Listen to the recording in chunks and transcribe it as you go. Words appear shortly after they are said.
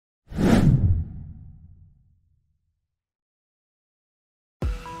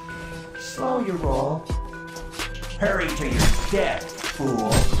Slow your roll. Hurry to your death,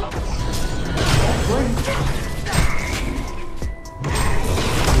 fool. Blink.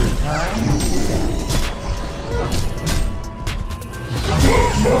 Your time.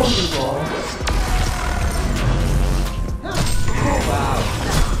 Slow your roll. Wow.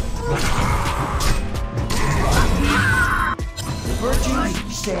 The virtues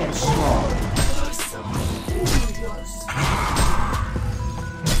stand strong.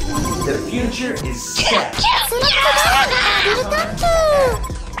 The future is set.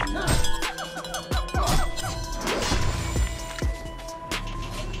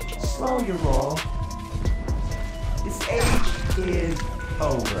 Slow your roll. This age is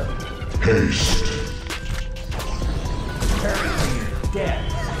over. Haste. Hurry to your death.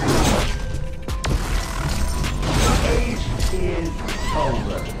 This age is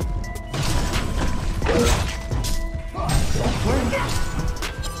over. Blink.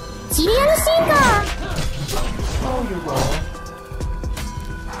 Serial Singer. Slow your roll.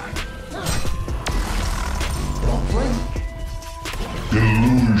 Don't blink.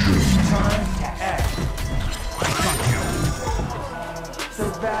 Illusion. Time to act. The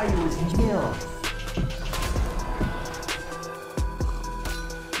value is nil.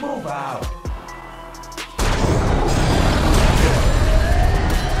 Move out.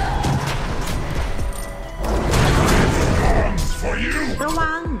 For you. ระ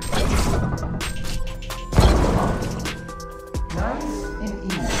วัง Nice and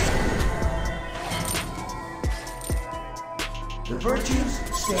easy. The virtues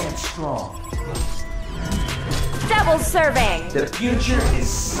stand strong. Double serving. The future is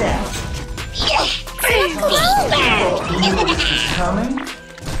set. Is coming.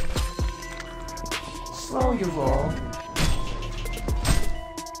 Slow your roll.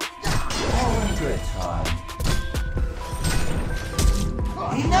 All in good time.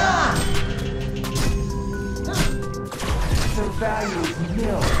 Enough! The value is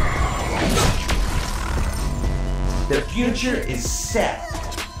nil. The future is set.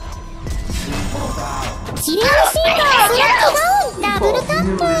 Serial Singer. Double Both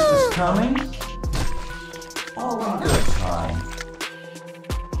knew tap. this was coming. All in good time.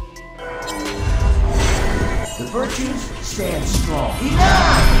 The virtues stand strong.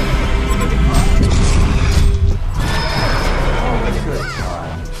 Enough! All in good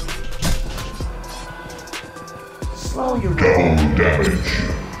time. Slow your roll. Double damage.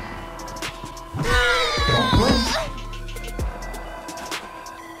 Don't blink.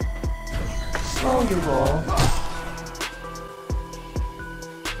 Slow your roll.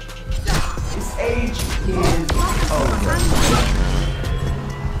 This age is over.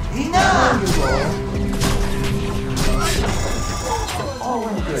 Enough! Slow your roll. All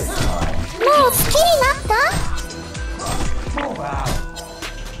in good time. もう好きになった Move out.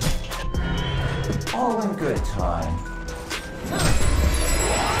 All in good time.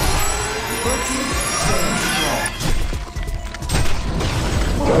 Virtues stand strong.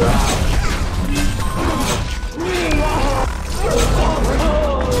 Move out.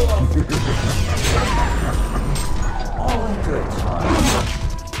 All in good time.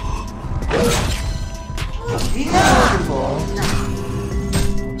 Enough!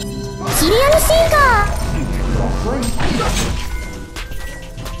 Serial Singer. Don't blink.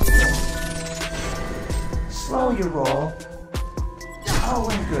 Slow your roll. All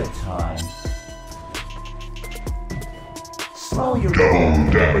in good time. Slow your roll.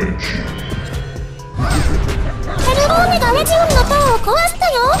 Double damage. ヘルボーネがレジオンの塔を壊した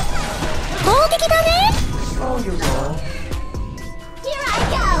よ。攻撃だね。 Slow your roll.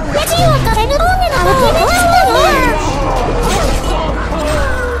 レジオンがヘルボーネの塔を壊したよ。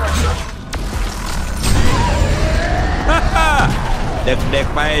 เด็ก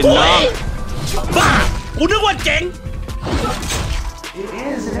ๆไปน้องบ้ากูนึกว่าเจ๋ง It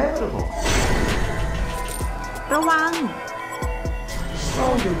is inevitable. ระวัง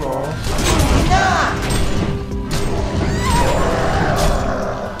Slow your roll. Enough!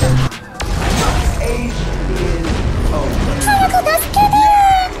 Age is over. 早く助けて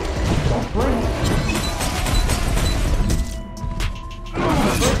Don't blink.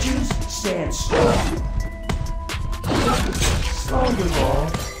 Virtues stand strong. Slow your roll.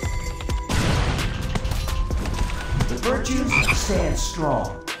 The virtues stand strong.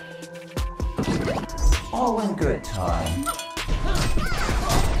 All in good time.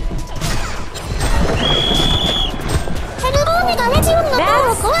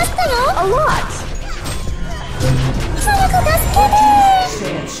 A lot.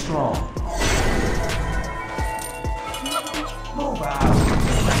 Stand strong. Move out.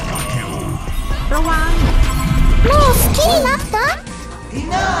 ระวังもう好きになった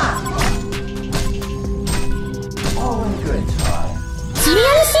Enough!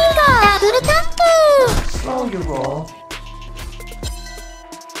 ブルタップ Slow your roll.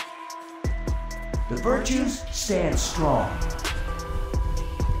 The virtues stand strong.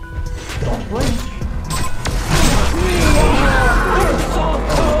 Don't blink.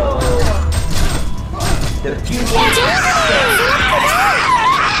 The future stands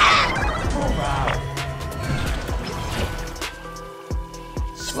Move out.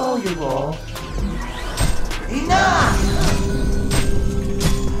 Slow your roll. Enough!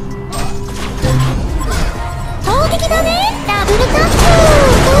 攻撃だねダブルタップ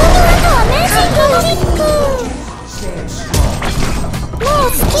ゴールアウトアメージングトリック Stand strong. もう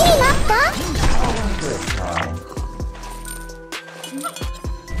好きになった Good time.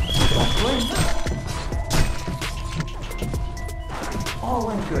 Don't blink. All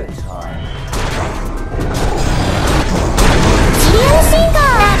in good time. シリアルシンガー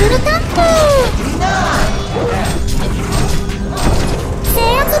ダブルタップ Enough! 制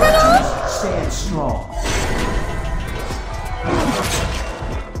圧だよ Stand strong.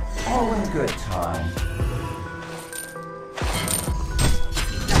 All in good time.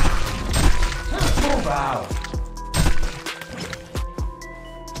 Move out.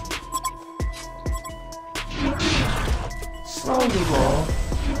 Slow your roll.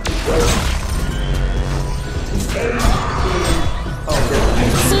 Oh, the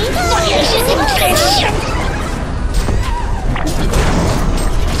シンガーシンガー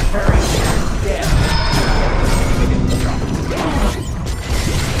Hurry, death.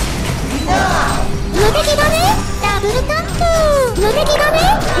 Enough! 無敵だねダブルタップ無敵だね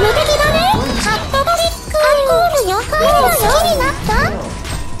無敵だねカットトリックアンコールよもう好きになった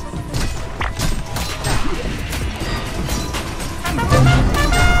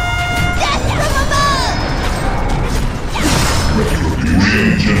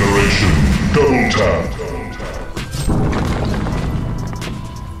Regeneration. Double tap.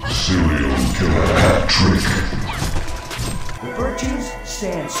 Serial killer hat trick. The virtues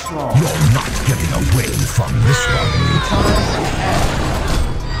stand strong. You're not getting away from this one.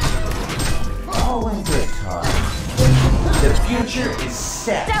 All in good time. The future is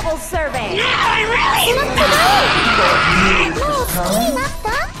set. Double serving. もう好きになった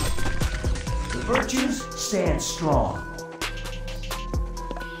The virtues stand strong.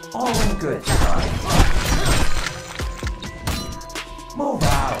 All in good time. Move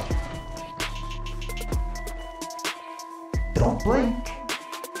out. Don't blink.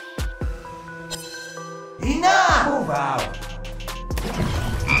 Enough! Move out.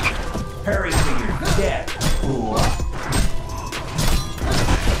 Hurry to your death, fool.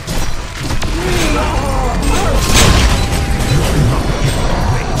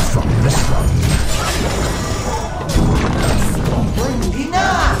 From this one. Don't blink.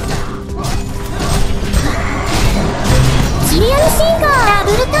 Enough! シリアルシンガーダ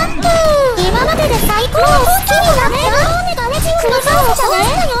ブルタップ今までで最高好きになったクロスアウトじゃない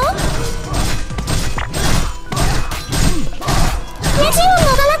のネジオン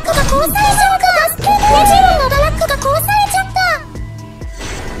のバラックが殺されちゃったネジオンのバラックが殺されちゃった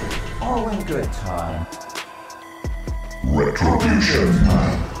All in good time. Retribution.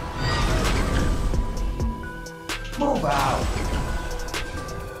 Move out.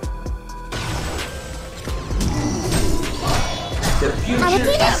 The 歩き future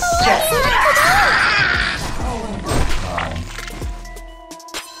出 is す set. スラックだ All in good time.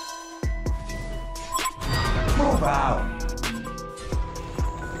 Move out.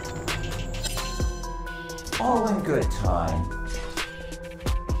 All in good time.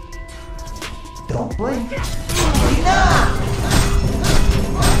 Don't blink. Enough!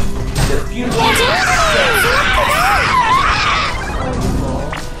 The future is set.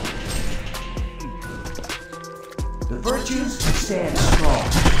 The virtues stand strong.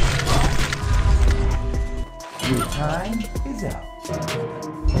 Your time is up.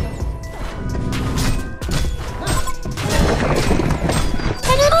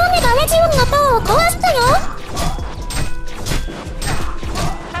 ヘルボーネがレジオンの塔を壊したよ